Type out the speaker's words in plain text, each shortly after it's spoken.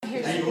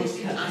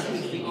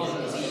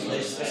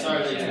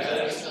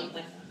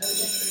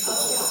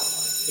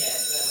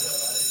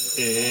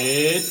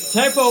It's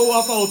Taco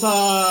Waffle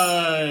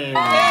time!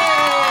 Yay!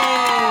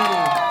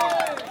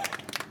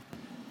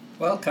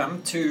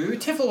 Welcome to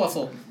Tiffle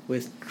Waffle.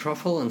 With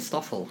truffle and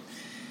stuffle.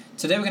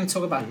 Today we're going to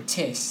talk about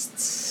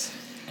tests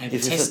and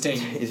Is testing.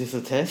 Is this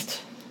a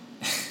test?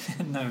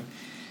 No.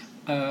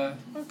 Well,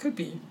 it could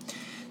be.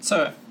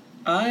 So,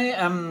 I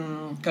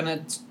am going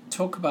to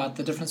talk about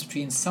the difference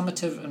between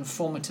summative and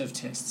formative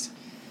tests.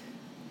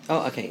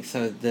 Oh, okay.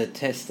 So the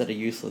tests that are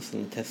useless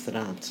and the tests that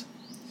aren't.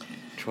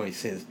 Troy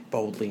says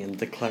boldly and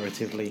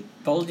declaratively.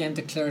 Boldly and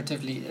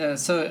declaratively.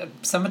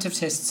 Summative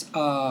tests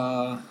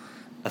are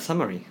A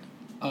summary.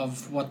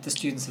 of what the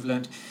students have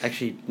learned.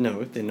 Actually,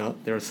 no, they're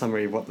not. They're a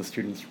summary of what the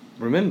students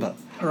remember.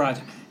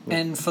 Right. Yeah.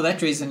 And for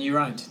that reason, you're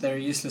right. They're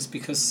useless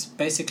because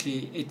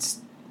basically it's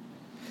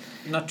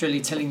not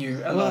really telling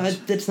you a lot.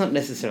 That's not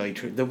necessarily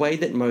true. The way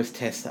that most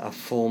tests are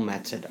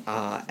formatted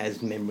are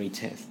as memory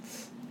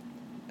tests.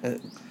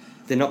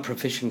 They're not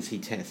proficiency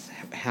tests.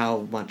 How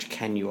much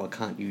can you or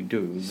can't you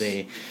do?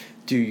 They're,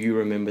 do you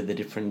remember the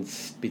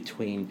difference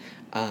between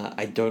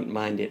I don't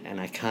mind it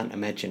and I can't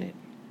imagine it?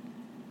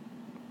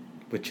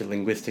 Which are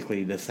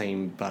linguistically the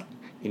same, but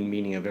in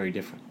meaning are very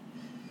different.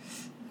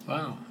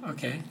 Wow,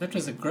 okay. That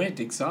was a great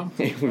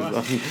example. It was,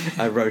 Wow.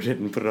 I wrote it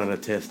and put it on a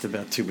test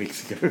about 2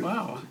 weeks ago.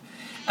 Wow.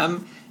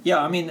 Yeah,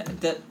 I mean,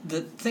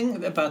 the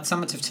thing about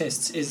summative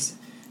tests is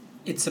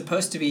it's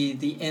supposed to be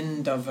the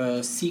end of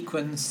a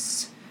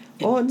sequence.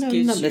 No, not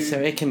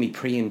necessarily. It can be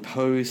pre and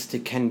post,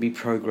 it can be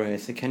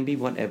progress, it can be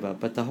whatever.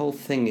 But the whole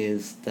thing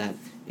is that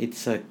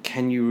it's a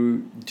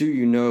do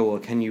you know or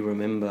can you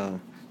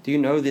remember? Do you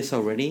know this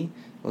already?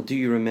 Or do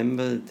you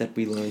remember that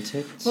we learnt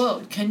it?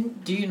 Well,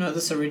 do you know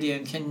this already?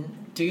 And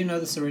do you know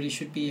this already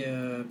should be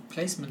a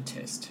placement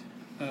test?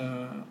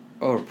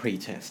 Or a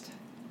pre-test.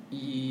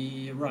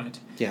 Yeah, right.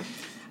 Yeah.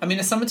 I mean,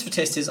 a summative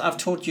test is I've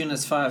taught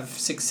units 5,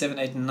 6, 7,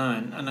 8, and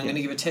 9, and I'm going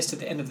to give a test at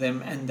the end of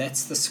them, and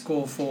that's the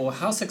score for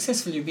how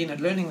successful you've been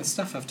at learning the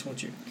stuff I've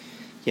taught you.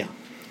 Yeah.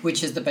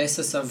 Which is the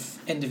basis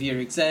of end-of-year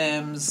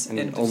exams.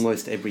 And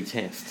almost every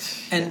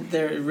test. And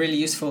they're really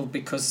useful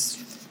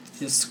because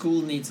the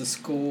school needs a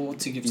score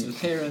to give to the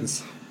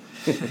parents.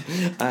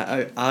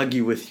 I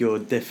argue with your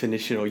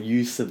definition or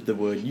use of the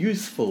word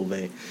useful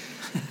there.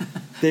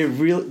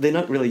 They're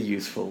not really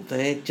useful.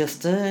 They're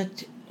just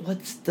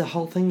what's the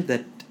whole thing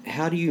that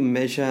how do you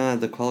measure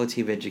the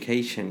quality of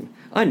education?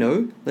 I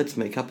know, let's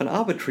make up an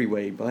arbitrary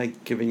way by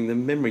giving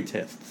them memory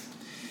tests.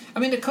 I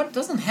mean, it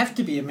doesn't have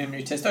to be a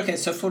memory test. Okay,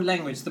 so for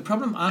language, the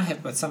problem I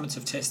have with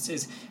summative tests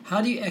is how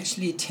do you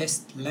actually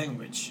test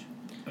language?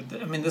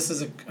 I mean, this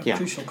is a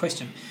crucial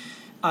question.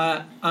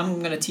 I'm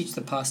going to teach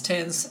the past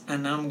tense,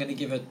 and now I'm going to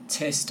give a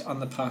test on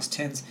the past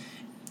tense.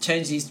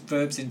 Change these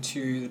verbs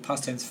into the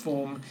past tense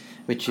form.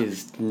 Which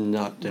is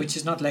not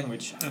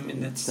language. I mean,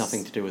 that's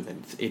nothing to do with it.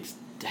 It's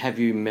have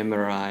you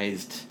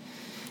memorized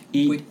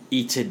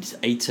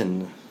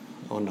eaten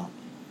or not?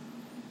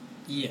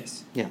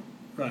 Yes. Yeah.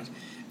 Right.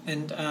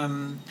 And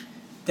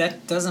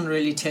that doesn't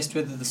really test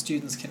whether the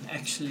students can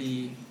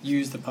actually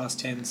use the past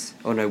tense.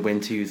 Or know when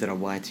to use it, or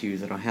why to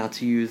use it, or how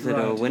to use it,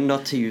 or when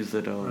not to use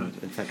it, or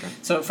etc.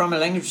 So from a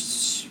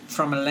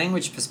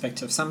language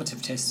perspective,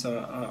 summative tests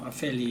are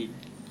fairly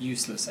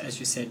useless, as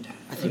you said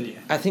earlier.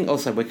 I think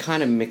also we're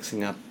kind of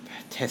mixing up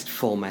test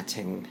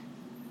formatting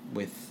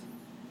with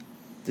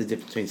the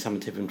difference between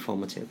summative and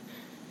formative.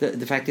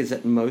 The fact is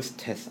that most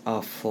tests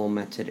are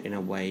formatted in a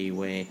way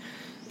where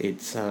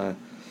it's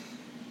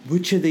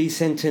which of these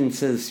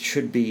sentences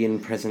should be in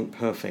present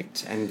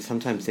perfect, and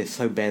sometimes they're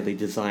so badly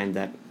designed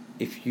that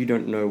if you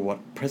don't know what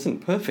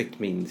present perfect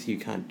means, you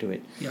can't do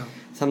it. Yeah.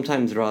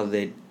 Sometimes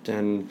rather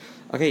than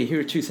okay, here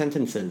are 2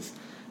 sentences.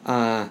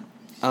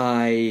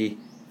 I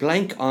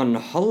blank on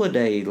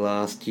holiday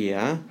last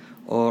year,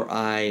 or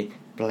I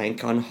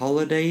blank on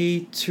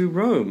holiday to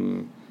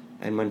Rome.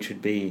 And one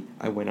should be,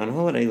 I went on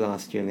holiday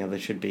last year, and the other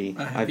should be,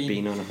 I've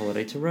been on a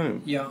holiday to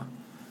Rome. Yeah.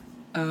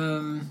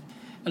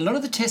 A lot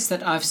of the tests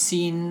that I've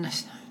seen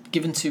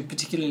given to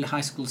particularly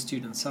high school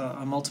students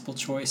are multiple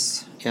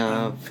choice.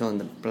 Yeah, fill in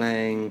the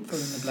blanks. Fill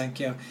in the blank,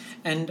 yeah.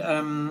 And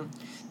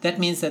that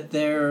means that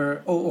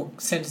they're... or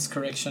sentence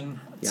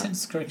correction. Yeah.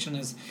 Sentence correction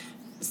is...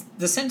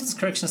 The sentence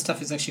correction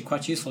stuff is actually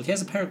quite useful.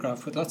 Here's a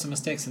paragraph with lots of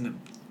mistakes in them.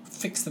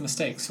 Fix the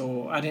mistakes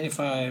or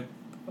identify...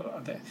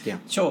 Yeah.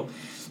 Sure.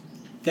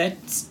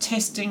 That's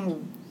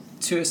testing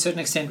to a certain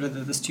extent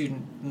whether the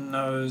student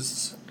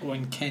knows or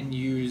can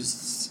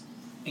use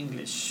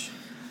English.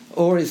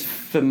 Or is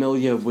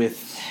familiar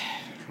with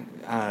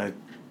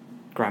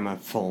grammar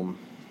form.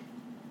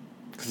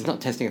 Because it's not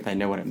testing if they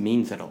know what it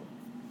means at all.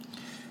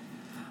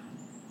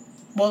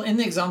 Well, in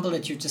the example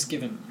that you've just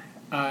given,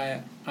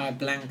 I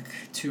blank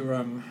to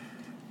Rome.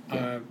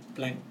 I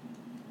blank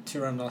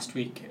to Rome last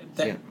week.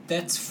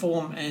 That's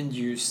form and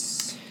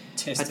use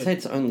tested. I'd say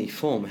it's only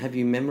form. Have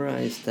you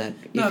memorized that?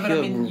 No, but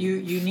I mean,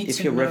 you need to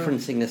if you're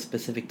referencing a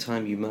specific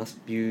time, you must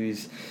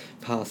use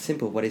past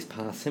simple. What is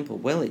past simple?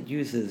 Well, it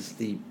uses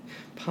the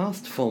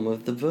past form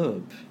of the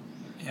verb.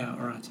 Yeah,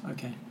 all right,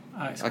 okay.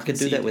 I could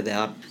do that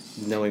without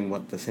knowing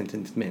what the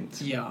sentence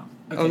meant. Yeah.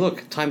 Okay. Oh,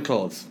 look, time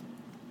clause.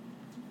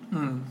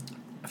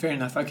 Fair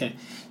enough, okay.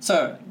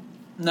 So,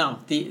 now,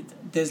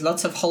 there's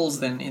lots of holes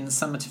then in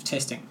summative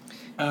testing.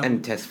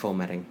 And test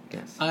formatting,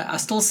 yes. I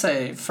still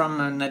say, from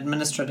an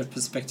administrative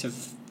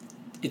perspective,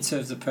 it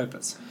serves a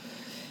purpose.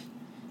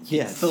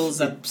 Yes,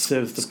 it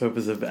serves the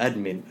purpose of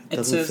admin. It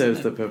doesn't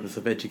serve the purpose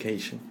of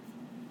education.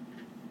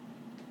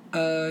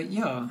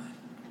 Yeah.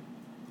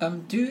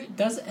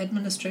 Does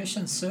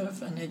administration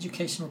serve an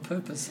educational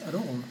purpose at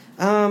all?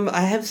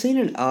 I have seen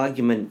an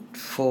argument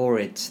for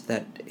it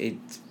that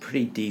it's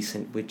pretty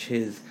decent, which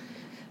is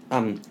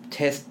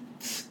tests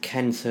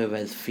can serve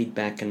as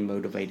feedback and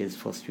motivators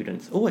for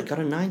students. Oh, I got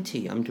a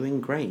 90, I'm doing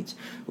great.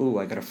 Oh,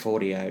 I got a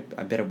 40, I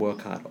better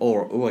work hard.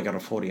 Or, oh, I got a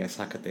 40, I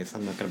suck at this,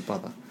 I'm not going to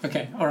bother.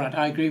 Okay, all right,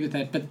 I agree with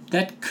that. But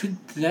that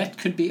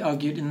could be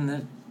argued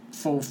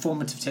for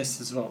formative tests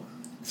as well.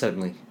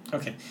 Certainly.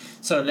 Okay,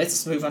 so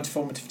let's move on to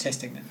formative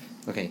testing then.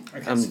 Okay.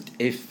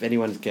 If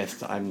anyone's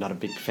guessed, I'm not a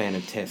big fan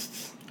of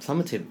tests.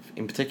 Summative,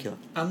 in particular.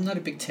 I'm not a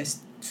big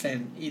test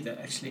fan either,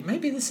 actually.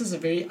 Maybe this is a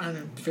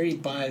very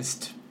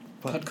biased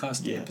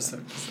podcast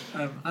episode.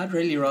 I'd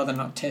really rather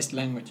not test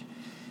language.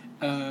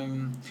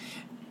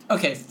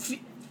 Okay,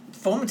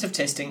 formative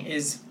testing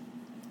is,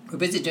 we're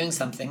busy doing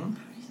something.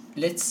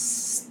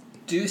 Let's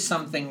do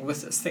something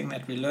with this thing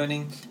that we're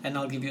learning, and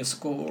I'll give you a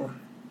score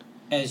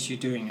as you're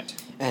doing it.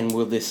 And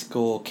will this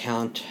score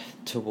count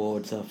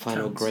towards a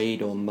final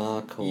grade or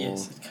mark? Or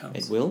yes, it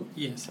counts. It will?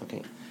 Yes.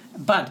 Okay.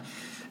 But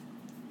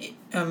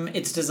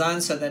it's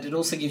designed so that it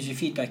also gives you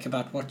feedback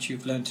about what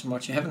you've learned and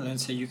what you haven't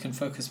learned, so you can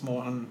focus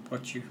more on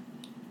what you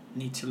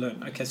need to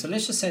learn. Okay, so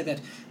let's just say that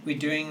we're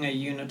doing a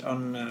unit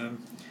on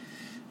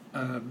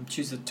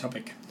choose a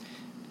topic.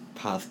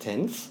 Past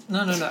tense?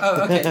 No.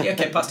 Oh, okay.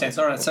 Okay, past tense.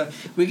 All right. So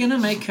we're gonna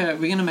make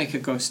a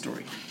ghost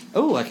story.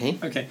 Oh, okay.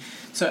 Okay.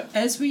 So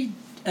as we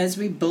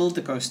build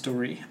the ghost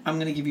story, I'm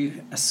gonna give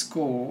you a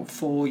score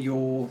for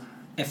your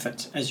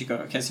effort as you go.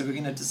 Okay. So we're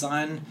gonna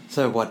design.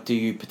 So what, do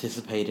you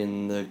participate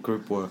in the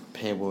group work,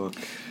 pair work?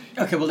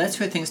 Okay. Well,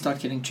 that's where things start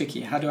getting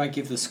tricky. How do I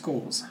give the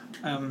scores?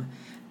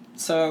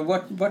 So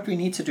what we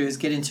need to do is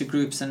get into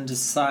groups and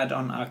decide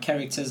on our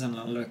characters and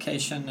our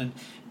location,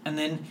 and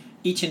then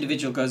each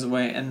individual goes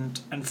away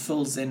and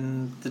fills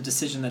in the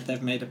decision that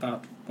they've made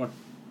about what.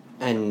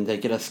 And they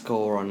get a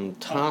score on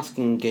task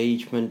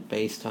engagement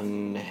based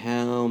on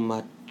how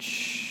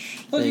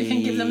much. Well, you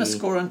can give them a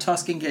score on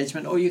task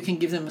engagement, or you can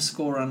give them a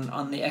score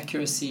on the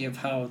accuracy of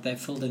how they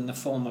filled in the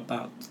form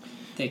about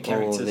their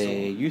characters. Or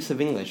their use of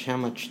English, how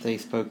much they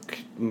spoke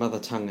mother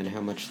tongue and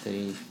how much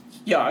they.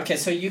 Yeah, okay,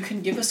 so you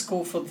can give a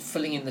score for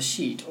filling in the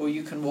sheet, or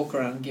you can walk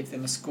around and give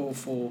them a score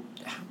for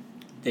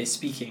their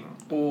speaking,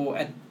 or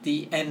at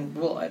the end,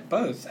 well, at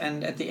both,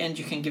 and at the end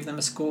you can give them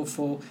a score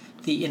for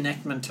the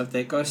enactment of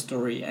their ghost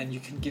story, and you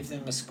can give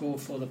them a score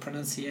for the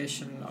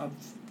pronunciation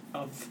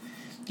of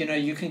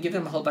you can give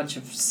them a whole bunch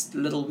of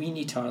little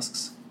weenie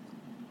tasks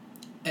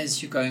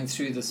as you're going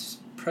through this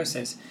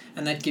process,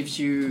 and that gives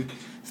you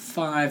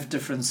 5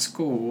 different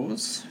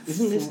scores.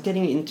 Isn't this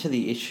getting into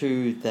the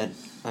issue that,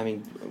 I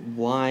mean,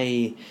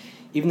 why,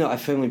 even though I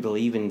firmly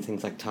believe in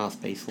things like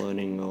task-based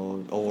learning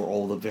or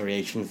all the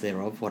variations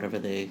thereof, whatever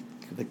the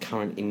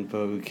current in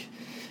vogue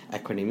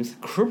acronyms,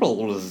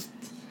 CRIBBLES,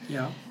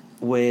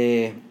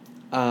 where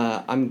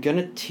I'm going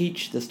to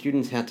teach the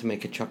students how to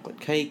make a chocolate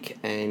cake,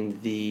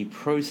 and the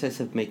process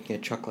of making a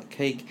chocolate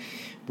cake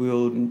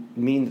will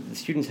mean that the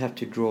students have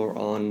to draw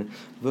on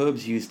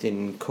verbs used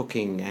in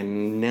cooking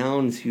and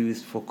nouns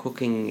used for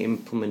cooking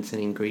implements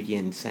and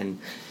ingredients and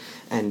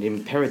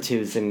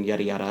imperatives and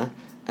yada yada,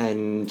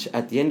 and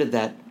at the end of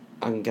that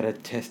I'm going to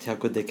test how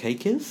good their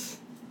cake is?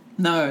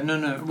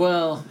 No.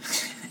 Well,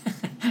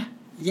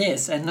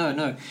 yes and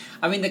no.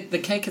 I mean, the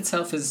cake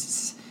itself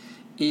is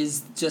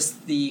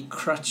just the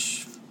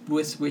crutch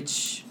with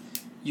which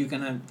you're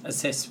going to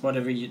assess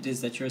whatever it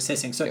is that you're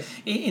assessing. So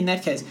in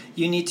that case,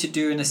 you need to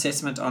do an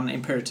assessment on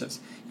imperatives.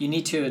 You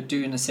need to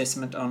do an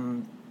assessment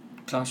on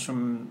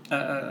classroom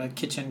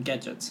kitchen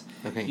gadgets.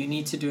 Okay. You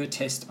need to do a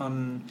test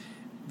on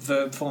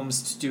verb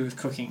forms to do with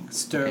cooking: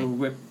 stir,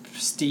 whip,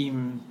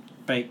 steam,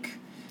 bake.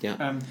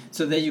 Yeah.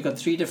 So there you've got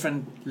 3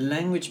 different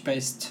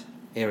language-based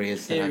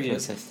areas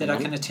that I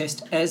can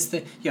attest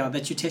that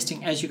you're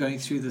testing as you're going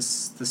through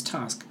this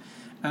task.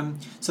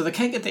 So the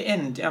cake at the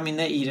end, I mean,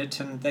 they eat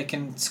it and they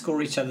can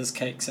score each other's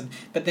cakes,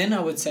 but then I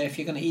would say if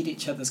you're going to eat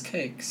each other's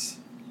cakes,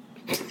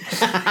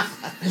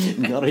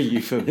 not a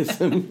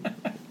euphemism.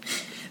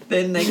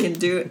 then they can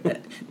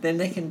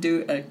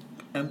do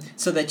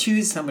so they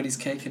choose somebody's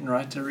cake and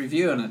write a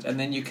review on it, and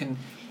then you can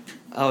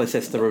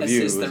assess the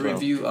review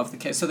review of the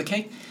cake. So the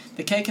cake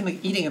and the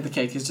eating of the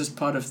cake is just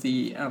part of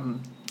the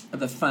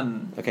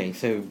fun. Okay,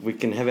 so we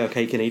can have our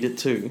cake and eat it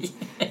too. Yes.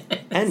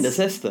 And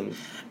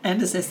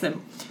assess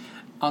them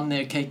on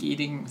their cake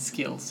eating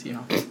skills.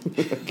 Yeah.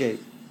 Okay.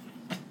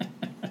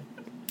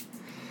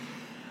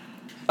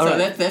 So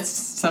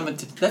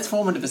that's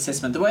formative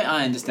assessment, the way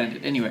I understand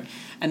it anyway,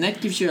 and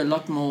that gives you a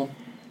lot more,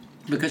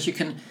 because you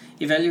can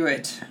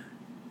evaluate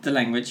the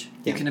language.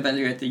 You can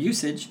evaluate the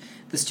usage.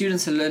 The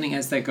students are learning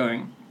as they're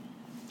going.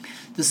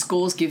 The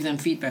scores give them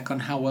feedback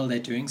on how well they're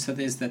doing. So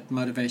there's that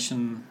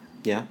motivation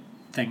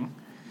thing.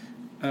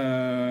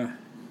 There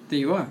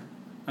you are.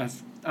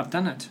 I've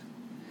done it.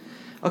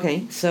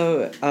 Okay,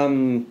 so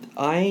I'm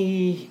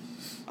a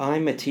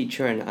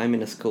teacher and I'm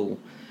in a school,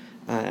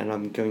 and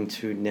I'm going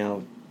to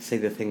now say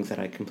the things that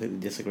I completely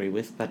disagree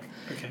with. But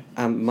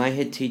my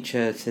head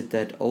teacher said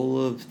that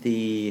all of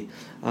the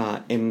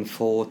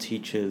M4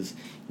 teachers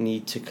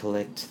need to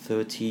collect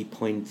 30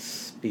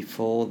 points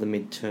before the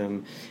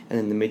midterm, and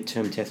then the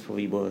midterm test will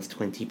be worth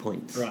 20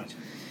 points. Right.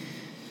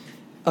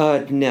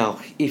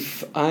 Now,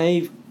 if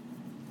I've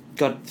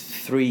got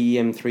 3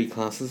 M3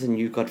 classes and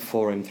you've got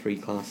 4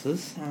 M3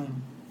 classes,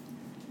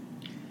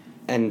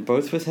 and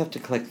both of us have to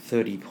collect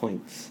 30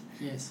 points.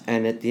 Yes.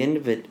 And at the end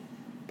of it,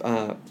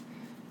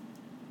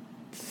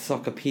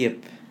 Soccer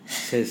Piep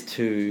says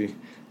to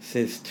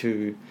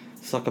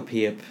Soccer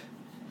Piep,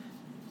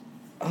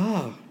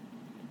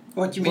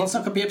 What, you mean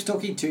Soccer Piep's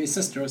talking to his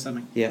sister or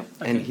something? Yeah,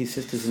 and his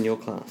sister's in your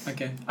class.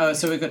 Okay. Oh,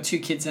 so we've got 2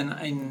 kids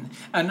and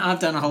I've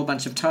done a whole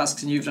bunch of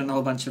tasks and you've done a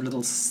whole bunch of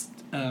little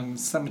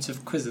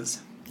summative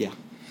quizzes. Yeah.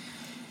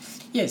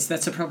 Yes,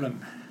 that's a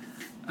problem.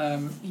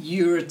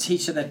 You're a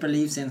teacher that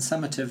believes in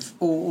summative,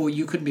 or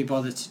you couldn't be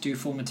bothered to do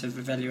formative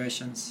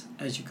evaluations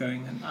as you're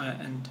going,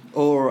 and.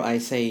 Or I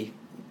say,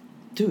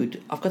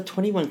 dude, I've got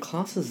 21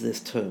 classes this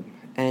term,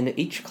 and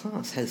each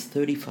class has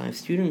 35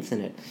 students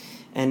in it,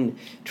 and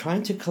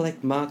trying to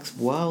collect marks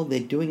while they're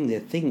doing their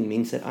thing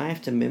means that I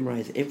have to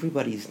memorize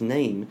everybody's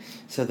name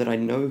so that I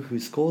know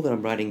whose score that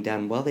I'm writing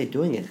down while they're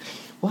doing it.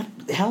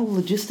 How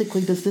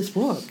logistically does this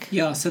work?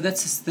 Yeah, so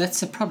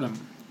that's a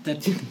problem.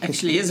 That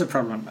actually is a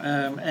problem.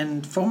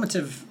 And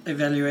formative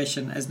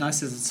evaluation, as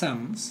nice as it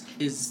sounds,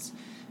 is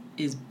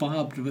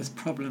barbed with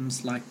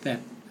problems like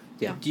that.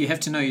 Yeah. You have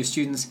to know your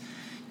students.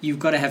 You've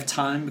got to have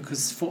time,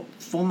 because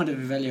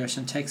formative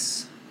evaluation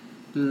takes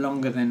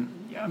longer than...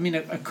 I mean,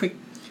 a quick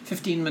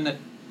 15-minute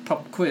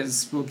pop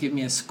quiz will give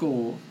me a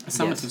score, a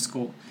summative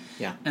score.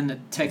 Yeah. And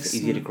it takes... It's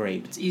easier to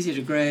grade. It's easier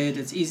to grade.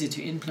 It's easier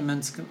to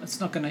implement.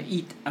 It's not going to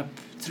eat up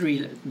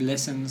 3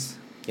 lessons.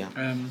 Yeah.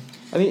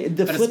 I mean,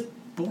 it's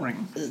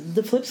boring.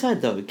 The flip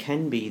side, though,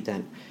 can be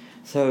that...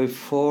 So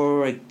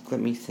let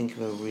me think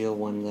of a real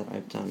one that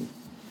I've done.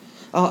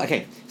 Oh,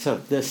 okay. So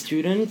the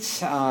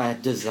students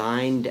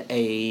designed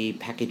a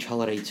package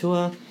holiday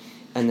tour,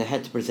 and they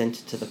had to present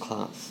it to the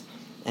class.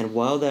 And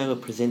while they were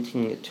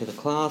presenting it to the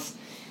class,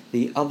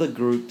 the other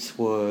groups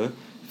were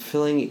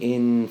filling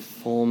in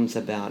forms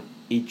about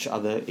each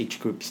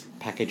group's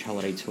package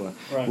holiday tour.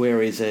 Right.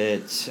 Where is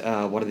it?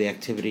 What are the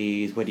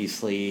activities? Where do you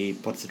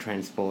sleep? What's the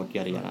transport?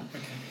 Yada yada.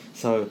 Okay.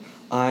 So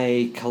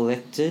I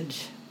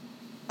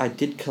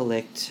did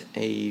collect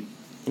in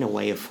a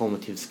way, a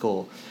formative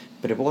score,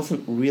 but it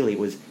wasn't really. It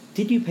was,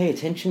 did you pay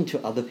attention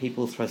to other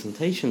people's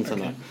presentations or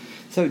not?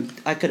 So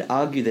I could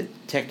argue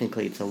that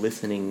technically it's a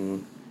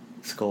listening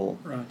score.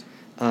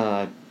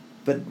 Right.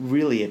 But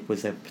really it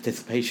was a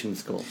participation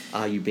score.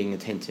 Are you being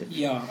attentive?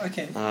 Yeah,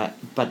 okay.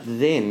 But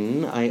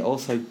then I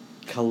also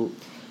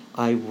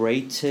I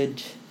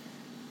rated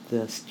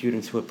the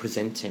students who were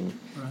presenting.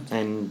 Right.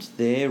 And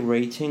their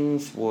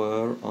ratings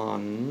were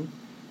on...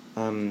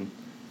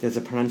 there's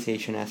a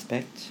pronunciation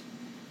aspect.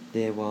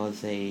 There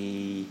was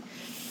a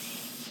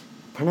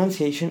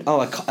pronunciation...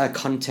 a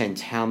content.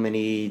 How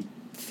many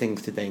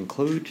things did they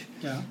include?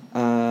 Yeah.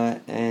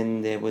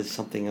 And there was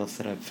something else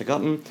that I've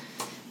forgotten.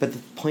 But the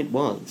point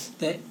was...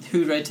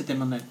 Who rated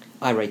them on that?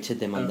 I rated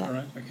them on that. All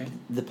right, okay.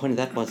 The point of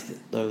that was,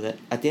 though, that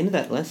at the end of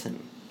that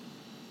lesson,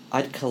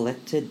 I'd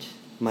collected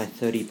my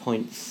 30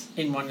 points...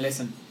 In one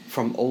lesson?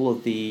 From all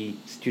of the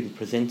students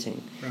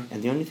presenting. Right.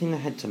 And the only thing I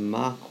had to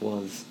mark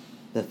was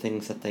the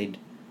things that they'd...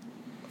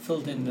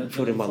 Filled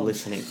in while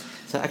listening.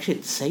 So actually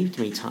it saved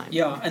me time.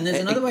 Yeah, and there's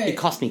another way... It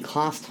cost me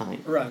class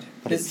time. Right.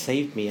 But it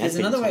saved me admin time. There's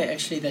another way,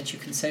 actually, that you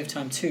can save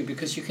time too,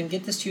 because you can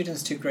get the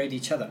students to grade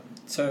each other.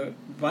 So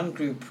one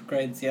group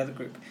grades the other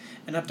group.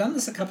 And I've done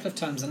this a couple of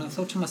times, and I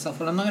thought to myself,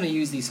 well, I'm not going to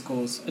use these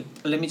scores.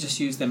 Let me just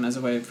use them as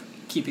a way of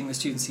keeping the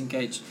students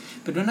engaged.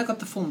 But when I got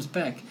the forms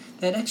back,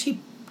 they'd actually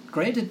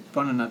graded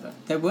one another.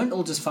 They weren't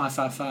all just 5,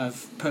 5,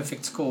 5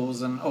 perfect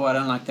scores, and, I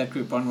don't like that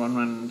group, 1,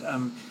 1,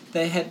 1.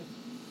 They had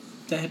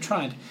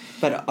tried.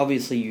 But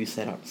obviously you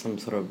set up some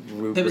sort of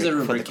rubric. There was a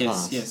rubric, for the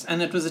class. yes.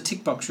 And it was a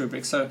tick box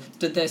rubric. So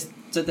did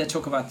they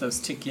talk about those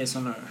tick yes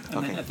or no?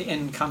 And then at the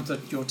end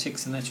counted your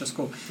ticks, and that's your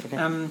score. Okay.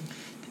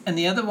 And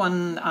the other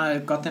one I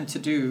got them to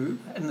do,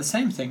 and the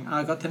same thing,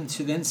 I got them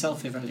to then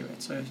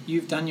self-evaluate. So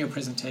you've done your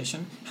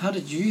presentation. How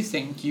did you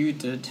think you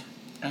did?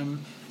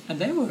 And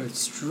they were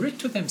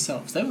strict with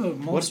themselves. They were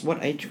more...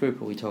 What age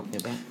group are we talking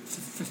about?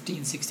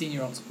 15,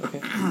 16-year-olds.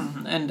 Okay.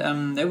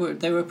 And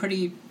they were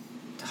pretty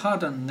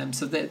hard on them,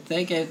 so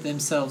they gave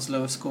themselves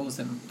lower scores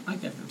than I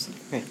gave them.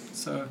 Okay.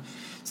 So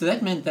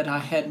that meant that I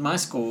had my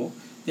score,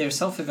 their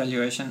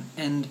self-evaluation,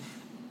 and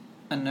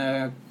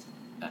a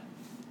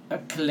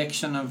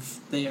collection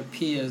of their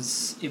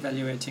peers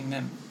evaluating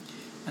them.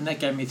 and that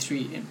gave me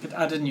 3. But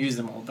I didn't use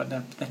them all. But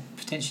that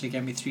potentially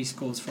gave me 3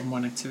 scores from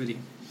one activity.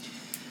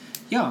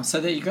 Yeah,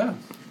 so there you go.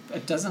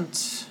 It doesn't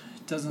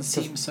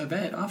seem so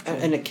bad after all.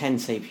 And it can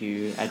save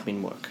you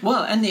admin work.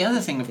 Well, and the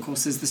other thing, of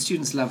course, is the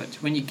students love it.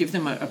 When you give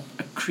them a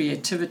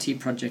creativity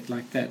project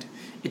like that,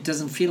 it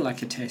doesn't feel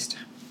like a test.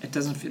 It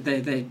doesn't.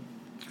 They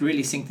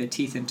really sink their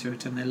teeth into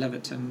it and they love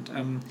it.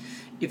 And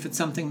if it's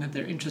something that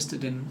they're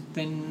interested in,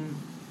 then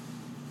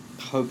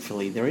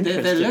hopefully they're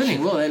interested. They're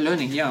learning. Well, they're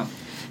learning. Yeah.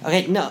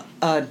 Okay. No.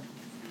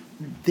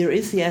 There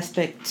is the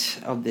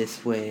aspect of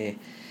this where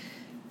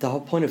the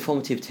whole point of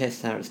formative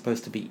tests are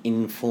supposed to be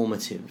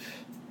informative,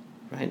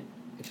 right?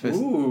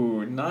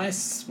 Ooh,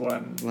 nice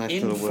one. Nice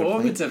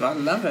informative. I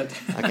love it.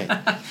 Okay.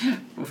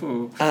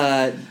 Ooh.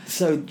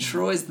 So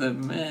Troy's the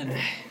man.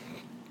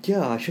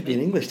 Yeah, I should be an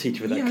English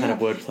teacher with that kind of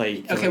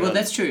wordplay. Okay, well,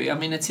 that's true. I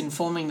mean, it's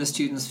informing the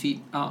students'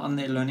 feet on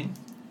their learning.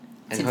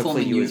 It's and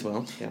hopefully you as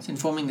well. Yeah. It's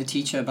informing the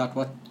teacher about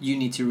what you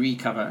need to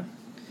recover.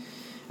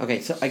 Okay,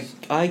 so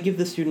I give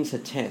the students a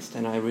test,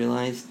 and I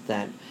realized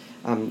that.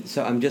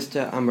 So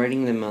I'm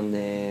rating them on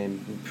their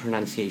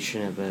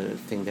pronunciation of a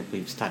thing that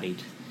we've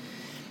studied,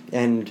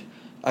 and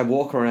I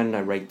walk around and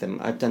I rate them.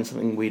 I've done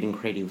something weird and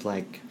creative,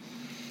 like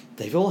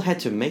they've all had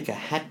to make a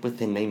hat with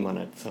their name on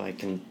it, so I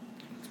can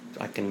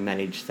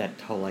manage that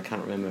whole I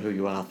can't remember who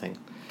you are thing.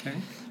 Okay.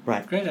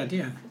 Right. Great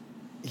idea.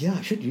 Yeah,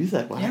 I should use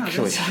that one,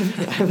 actually.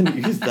 I haven't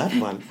used that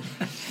one.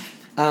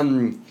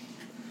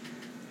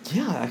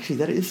 Yeah, actually,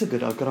 that is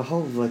I've got a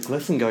whole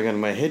lesson going on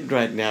in my head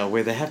right now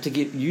where they have to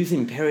use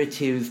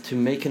imperatives to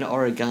make an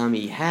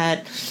origami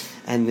hat,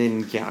 and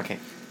then, okay.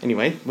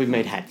 Anyway, we've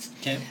made hats.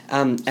 Okay.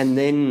 And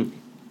then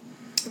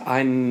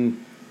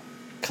I'm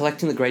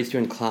collecting the grades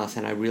during class,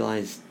 and I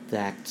realize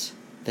that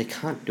they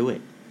can't do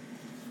it.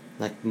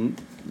 Like,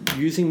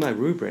 using my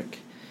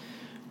rubric,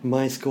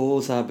 my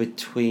scores are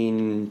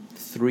between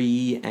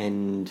 3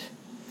 and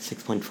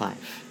 6.5.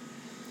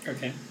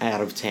 Okay.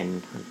 Out of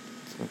 10.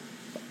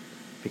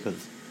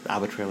 Because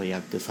arbitrarily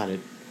I've decided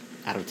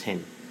out of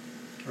 10.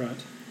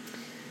 Right.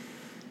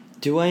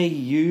 Do I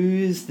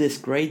use this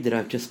grade that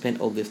I've just spent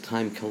all this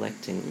time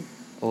collecting,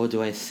 or do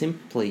I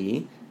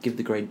simply give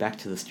the grade back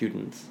to the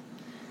students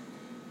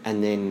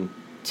and then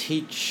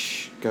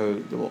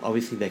well,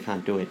 obviously they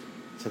can't do it,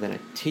 so then I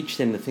teach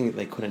them the thing that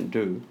they couldn't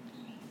do,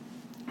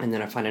 and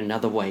then I find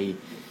another way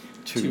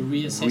to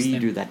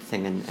redo that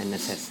thing and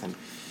assess them?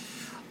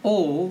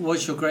 Or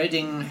was your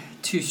grading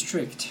too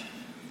strict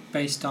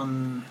based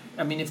on...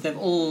 I mean, if they've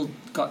all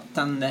got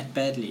done that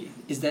badly,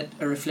 is that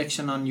a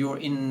reflection on your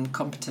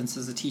incompetence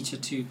as a teacher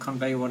to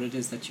convey what it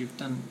is that you've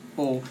done?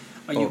 Or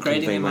are you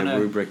grading them on a...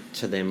 rubric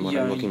to them, what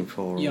I'm looking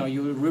for? Yeah,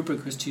 your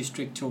rubric was too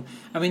strict. Or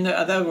I mean, the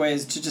other way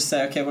is to just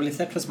say, okay, well, if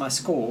that was my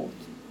score,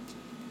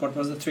 what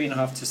was it,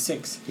 3.5 to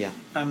 6? Yeah.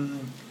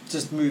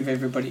 Just move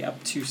everybody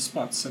up 2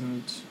 spots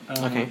and...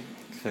 okay,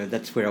 so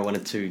that's where I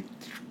wanted to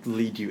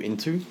lead you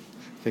into.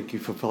 Thank you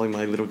for following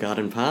my little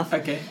garden path.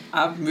 Okay,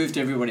 I've moved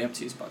everybody up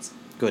 2 spots.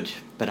 Good,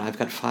 but I've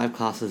got 5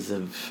 classes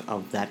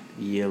of that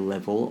year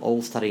level,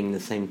 all studying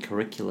the same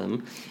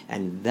curriculum,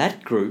 and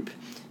that group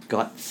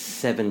got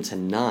 7 to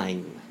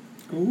 9.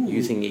 Ooh.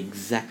 Using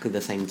exactly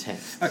the same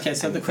test. Okay,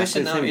 so the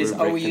question now is,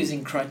 are we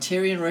using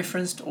criterion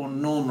referenced or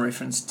norm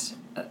referenced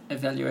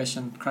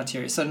evaluation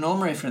criteria? So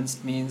norm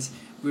referenced means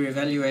we're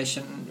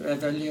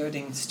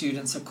evaluating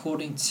students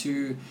according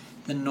to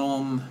the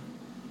norm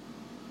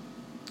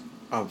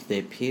of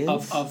their peers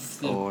of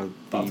the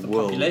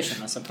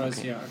population, I suppose.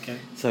 Okay. Yeah, okay.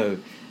 So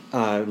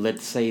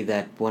let's say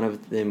that one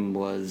of them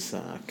was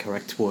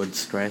correct word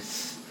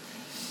stress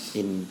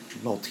in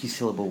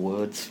multi-syllable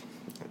words.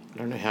 I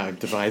don't know how I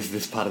devised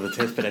this part of the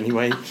test, but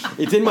anyway,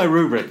 it's in my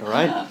rubric, all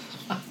right?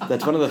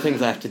 That's one of the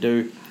things I have to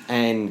do,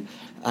 and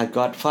I've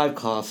got 5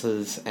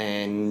 classes,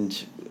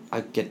 and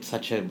I get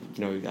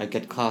I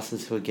get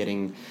classes who are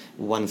getting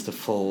 1s to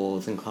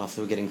 4s and classes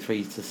who are getting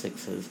 3s to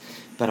 6s.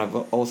 But I've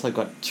also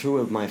got 2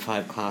 of my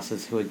 5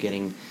 classes who are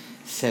getting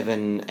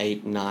 7,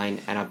 8,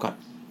 9, and I've got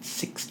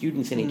 6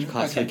 students in each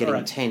class who are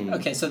getting 10.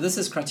 Okay, so this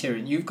is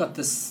criterion. You've got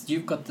this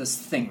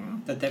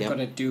thing that they've got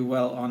to do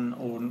well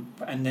on,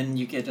 and then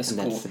you get a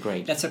score. And that's the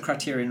grade. That's a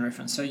criterion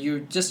reference. So you're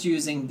just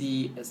using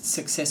the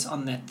success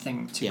on that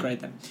thing to grade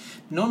them.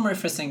 Norm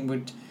referencing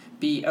would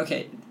be,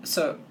 okay,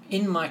 so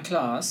in my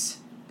class,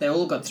 they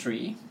all got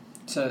 3,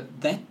 so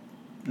that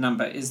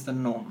number is the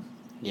norm.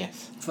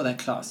 Yes. For that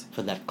class.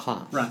 For that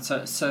class. Right,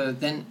 so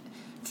then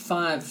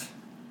 5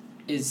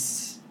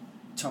 is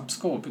top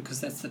score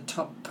because that's the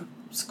top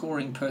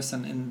scoring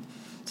person in...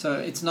 So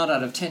it's not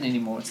out of 10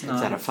 anymore, it's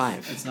out of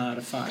 5. It's not out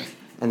of 5.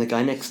 And the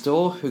guy next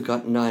door who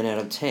got 9 out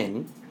of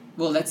 10...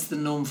 Well, that's the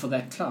norm for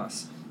that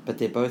class. But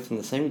they're both in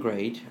the same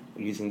grade,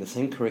 using the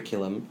same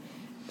curriculum,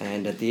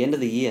 and at the end of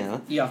the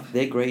year,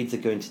 their grades are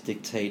going to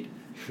dictate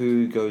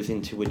who goes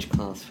into which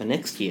class for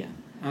next year.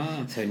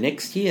 So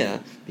next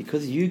year,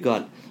 because you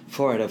got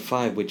 4 out of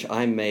 5, which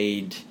I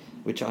made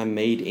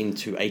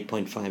into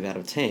 8.5 out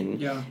of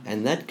 10,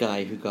 and that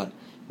guy who got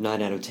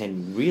 9 out of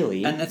 10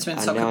 really... And that's when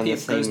Soccer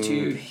Pip goes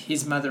to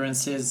his mother and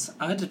says,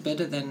 I did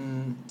better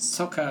than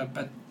Soccer,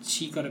 but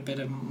she got a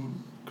better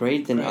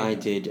grade than I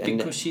did.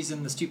 Because she's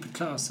in the stupid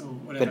class or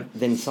whatever. But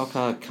then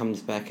Sokka comes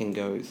back and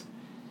goes,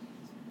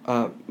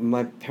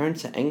 my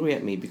parents are angry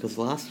at me because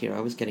last year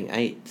I was getting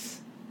 8s.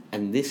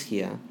 And this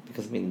year,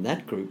 because I'm in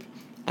that group,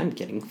 I'm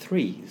getting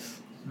 3s.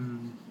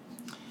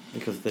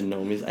 Because the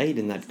norm is 8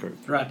 in that group.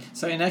 Right.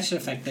 So in actual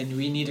fact, then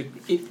we need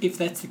if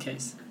that's the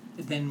case,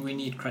 then we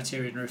need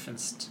criterion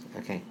referenced.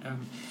 Okay.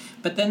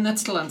 But then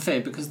that's still unfair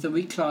because the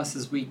weak class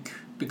is weak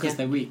because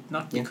they're weak,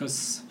 not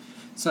because...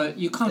 So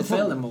you can't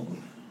fail them all.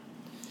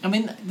 I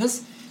mean,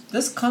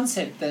 this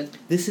concept that...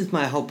 This is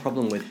my whole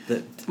problem with the...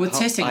 With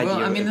testing.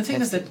 Well, I mean, the thing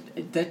testing.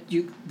 Is that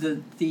you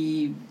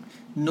the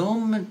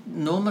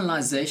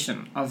normalization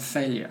of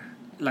failure,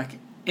 like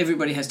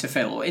everybody has to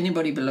fail, or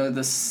anybody below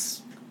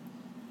this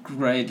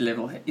grade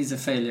level is a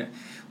failure.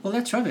 Well,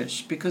 that's rubbish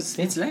because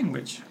it's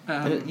language.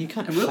 But you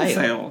can't we'll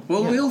fail.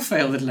 Well, we'll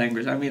fail at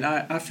language. I mean,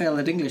 I fail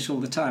at English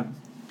all the time.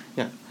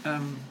 Yeah.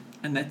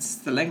 And that's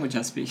the language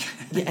I speak.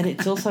 Yeah, and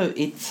it's also,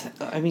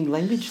 I mean,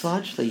 language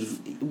largely,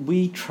 we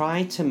try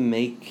to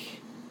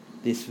make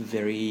this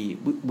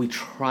we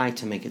try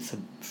to make it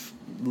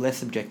less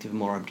subjective,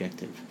 more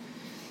objective.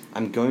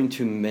 I'm going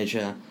to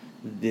measure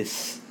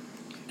this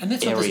And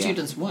that's what the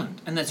students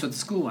want, and that's what the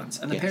school wants,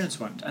 and the parents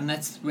want, and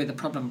that's where the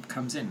problem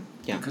comes in.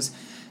 Yeah. Because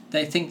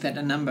they think that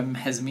a number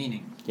has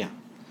meaning. Yeah.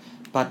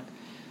 But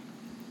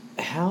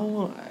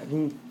how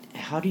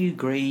do you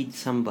grade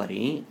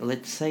somebody?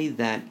 Let's say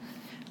that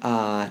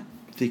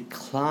the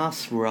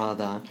class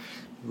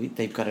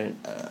they've got a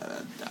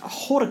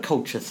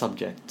horticulture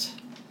subject.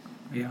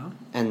 Yeah.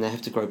 And they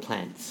have to grow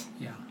plants.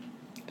 Yeah.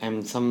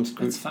 And some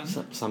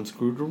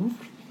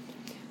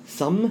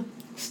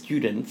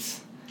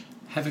students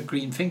have a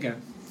green finger.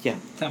 Yeah.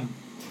 Thumb.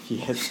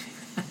 Yes.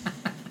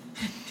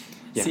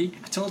 Yeah. See,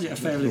 I told you I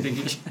failed at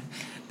English.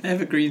 They have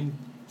a green.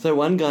 So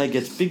one guy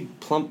gets big,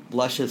 plump,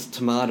 luscious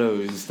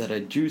tomatoes that are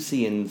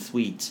juicy and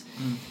sweet,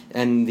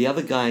 and the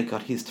other guy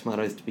got his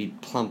tomatoes to be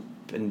plump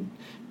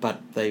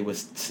but they were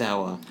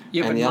sour.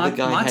 Yeah, and but the other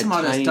guy my had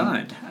tomatoes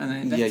died.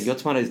 Yeah, your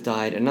tomatoes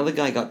died. Another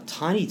guy got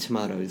tiny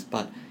tomatoes,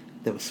 but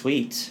they were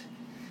sweet.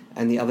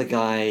 And the other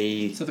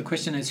guy... So the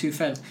question is who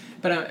failed.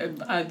 But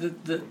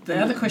the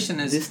other question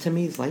is... This to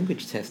me is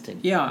language testing.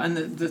 Yeah, and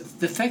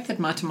the fact that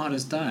my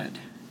tomatoes died,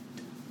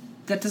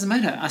 that doesn't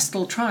matter. I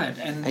still tried.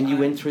 And you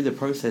went through the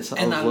process of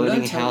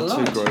learning how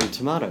to grow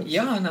tomatoes.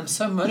 Yeah, and I'm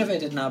so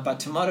motivated now by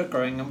tomato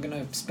growing. I'm going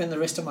to spend the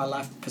rest of my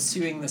life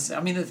pursuing this.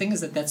 I mean, the thing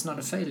is that that's not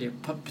a failure,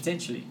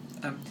 potentially.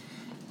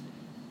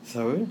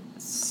 So,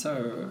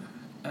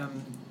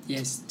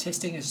 yes,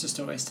 testing is just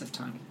a waste of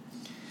time.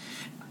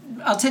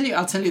 I'll tell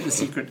you the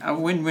secret.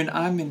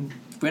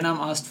 When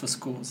I'm asked for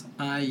scores,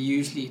 I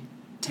usually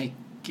take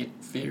it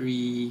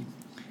very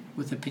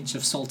with a pinch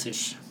of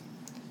saltish.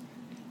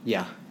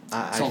 Yeah.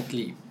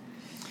 Saltly.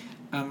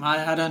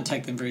 I don't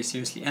take them very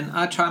seriously, and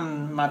I try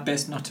my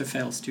best not to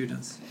fail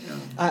students.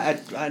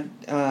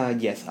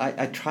 Yes,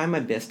 I try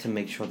my best to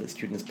make sure that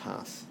students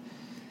pass.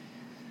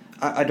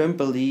 I don't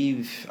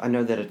believe, I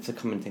know that it's a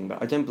common thing,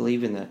 but I don't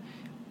believe in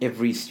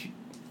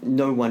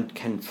no one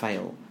can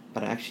fail,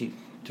 but I actually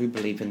do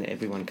believe in that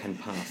everyone can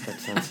pass. That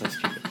sounds so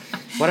stupid.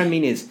 What I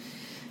mean is,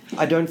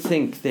 I don't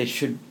think there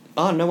should...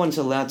 no one's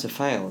allowed to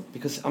fail.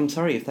 Because, I'm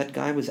sorry, if that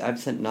guy was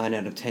absent 9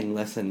 out of 10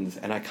 lessons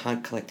and I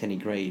can't collect any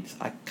grades,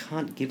 I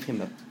can't give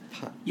him a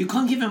pass. You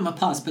can't give him a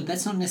pass, but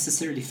that's not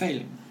necessarily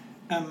failing.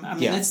 I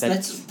mean,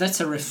 that's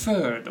a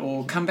referred,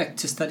 or come back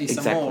to study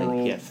some more,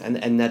 or yes,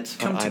 and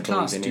that's what I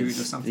believe in. Dude,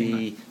 or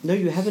something No,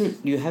 you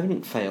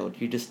haven't failed.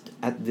 You just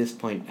at this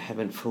point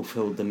haven't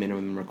fulfilled the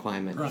minimum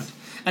requirements. Right,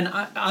 and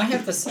I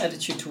have this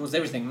attitude towards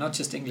everything, not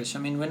just English. I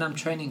mean, when I'm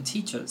training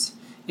teachers,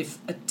 if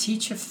a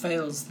teacher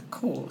fails the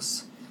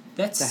course,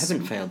 they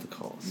haven't failed the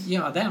course.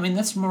 Yeah,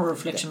 that's more a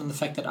reflection on the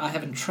fact that I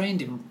haven't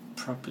trained him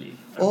properly.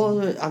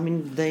 Or,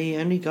 they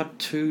only got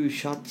 2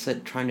 shots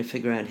at trying to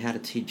figure out how to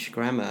teach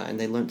grammar, and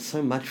they learnt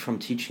so much from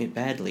teaching it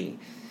badly.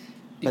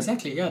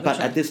 Exactly, yeah. But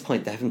at this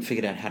point, they haven't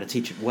figured out how to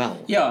teach it well.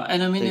 Yeah,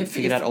 and I mean... They've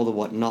figured out all the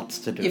what-nots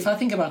to do. If I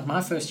think about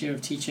my first year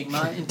of teaching,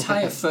 my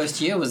entire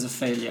first year was a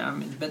failure. I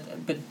mean, but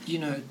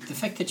the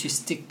fact that you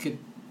stick it...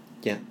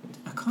 Yeah.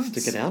 I can't...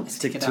 Stick it out?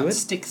 Stick to it?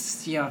 Stick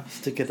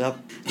it up...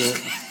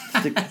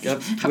 Stick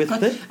up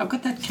with it? I've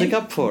got that cake. Stick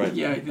up for it.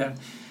 Yeah.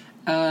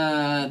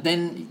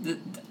 Then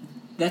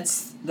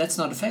that's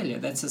not a failure.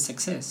 That's a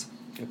success.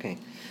 Okay.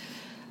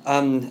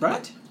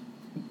 Right?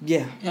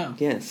 Yeah. Yeah.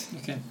 Yes.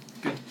 Okay.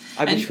 Good.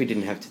 I wish we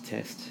didn't have to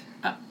test.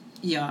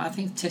 Yeah, I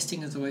think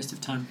testing is a waste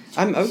of time.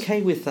 I'm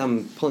okay with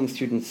pulling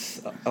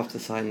students off the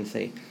side and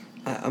say,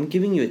 I'm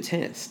giving you a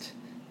test,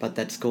 but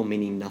that score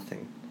meaning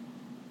nothing.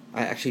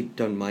 I actually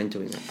don't mind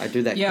doing that. I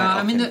do that quite often.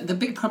 I mean, the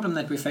big problem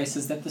that we face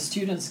is that the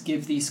students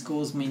give these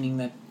scores meaning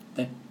that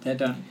they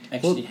don't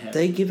actually have.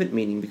 They give it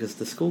meaning because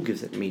the school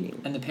gives it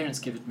meaning. And the parents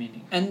give it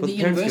meaning. And the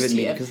parents give it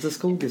meaning because the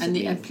school gives it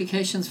meaning. And the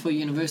applications for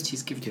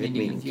universities give it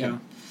meaning. Yeah.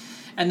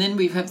 And then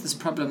we have this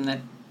problem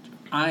that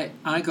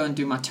I go and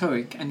do my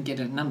TOEIC and get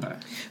a number.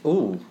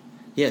 Oh,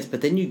 Yes,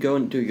 but then you go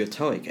and do your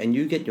TOEIC and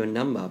you get your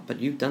number, but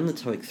you've done the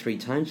TOEIC 3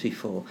 times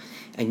before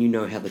and you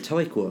know how the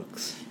TOEIC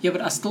works. Yeah, but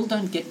I still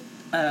don't get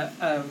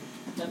 100%.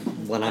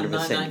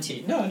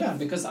 100%. No,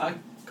 because I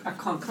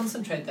can't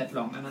concentrate that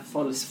long and I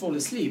fall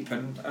asleep.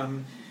 And I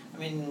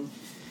mean,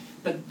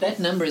 but that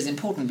number is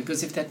important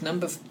because if that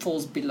number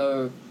falls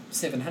below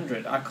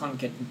 700, I can't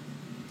get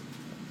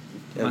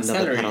my Another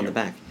salary. pat on the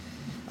back.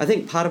 I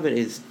think part of it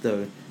is,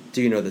 though,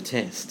 do you know the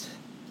test?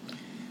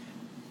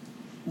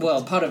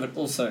 Well, part of it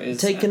also is...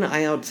 Take an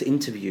IELTS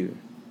interview.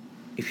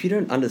 If you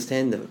don't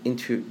understand the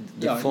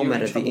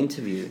format of the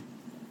interview...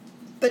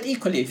 But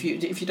equally, if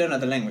you don't know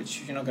the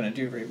language, you're not going to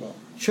do very well.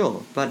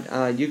 Sure,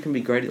 but you can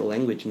be great at the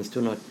language and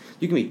still not...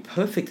 You can be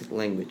perfect at the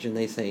language and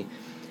they say,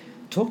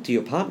 talk to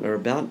your partner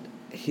about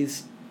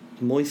his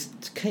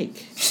moist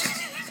cake.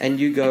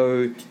 And you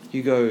go,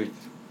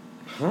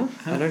 huh?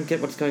 I don't get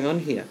what's going on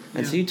here.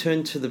 And so you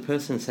turn to the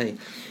person and say,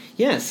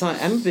 yes, I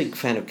am a big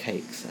fan of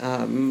cakes.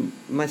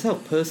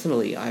 Myself,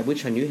 personally, I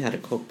wish I knew how to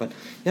cook, but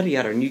yada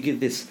yada. And you give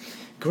this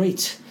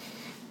great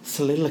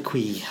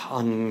soliloquy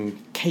on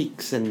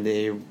cakes and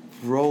their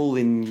role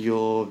in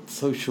your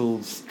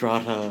social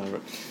strata,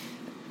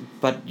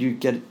 but you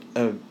get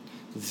a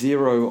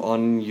 0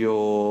 on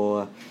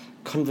your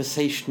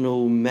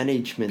conversational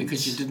management.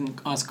 Because you didn't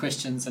ask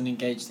questions and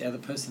engage the other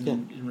person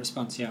in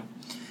response,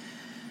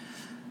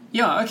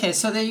 Yeah, okay,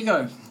 so there you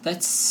go.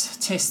 That's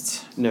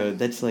tests. No,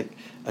 that's like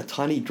a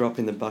tiny drop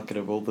in the bucket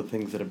of all the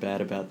things that are bad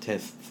about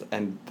tests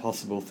and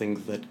possible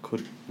things that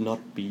could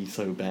not be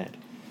so bad.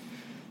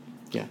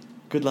 Yeah.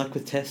 Good luck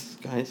with tests,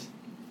 guys.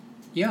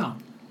 Yeah.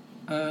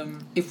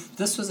 If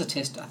this was a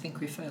test, I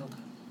think we failed.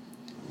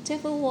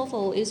 TEFL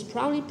Waffle is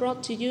proudly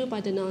brought to you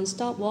by the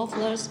non-stop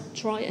wafflers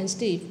Troy and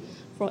Steve.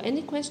 For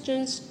any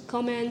questions,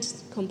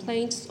 comments,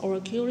 complaints, or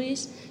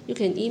queries, you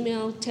can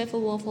email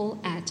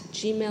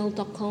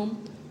teflwaffle@gmail.com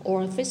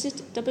or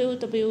visit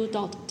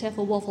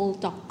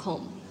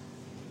www.teflwaffle.com.